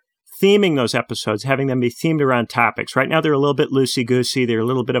start theming those episodes, having them be themed around topics. Right now, they're a little bit loosey-goosey. They're a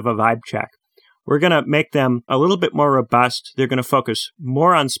little bit of a vibe check. We're going to make them a little bit more robust. They're going to focus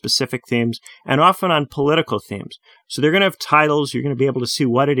more on specific themes and often on political themes. So they're going to have titles. You're going to be able to see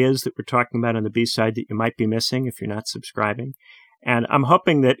what it is that we're talking about on the B-side that you might be missing if you're not subscribing. And I'm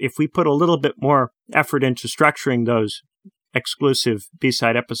hoping that if we put a little bit more effort into structuring those exclusive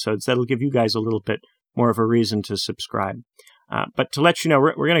B-side episodes, that'll give you guys a little bit more of a reason to subscribe. But to let you know,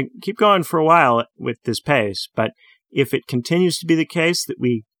 we're going to keep going for a while with this pace. But if it continues to be the case that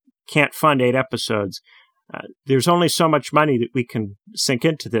we can't fund 8 episodes, there's only so much money that we can sink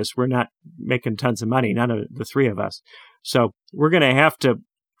into this. We're not making tons of money, none of the 3 of us. So we're going to have to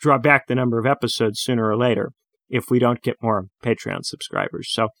draw back the number of episodes sooner or later if we don't get more Patreon subscribers.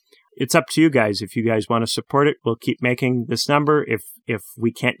 So it's up to you guys. If you guys want to support it, we'll keep making this number. If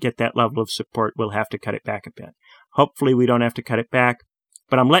we can't get that level of support, we'll have to cut it back a bit. Hopefully we don't have to cut it back,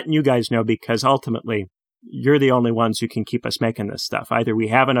 but I'm letting you guys know because ultimately you're the only ones who can keep us making this stuff. Either we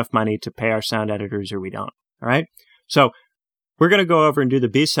have enough money to pay our sound editors or we don't. All right? So we're going to go over and do the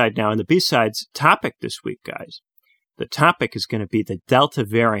B-side now. And the B-side's topic this week, guys, the topic is going to be the Delta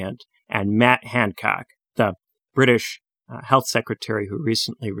variant and Matt Hancock, the British health secretary who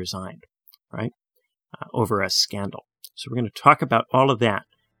recently resigned, right, over a scandal. So we're going to talk about all of that.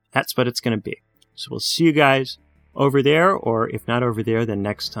 That's what it's going to be. So we'll see you guys over there, or if not over there, then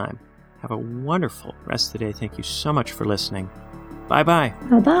next time. Have a wonderful rest of the day. Thank you so much for listening. Bye-bye.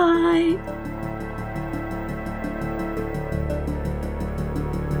 Bye-bye.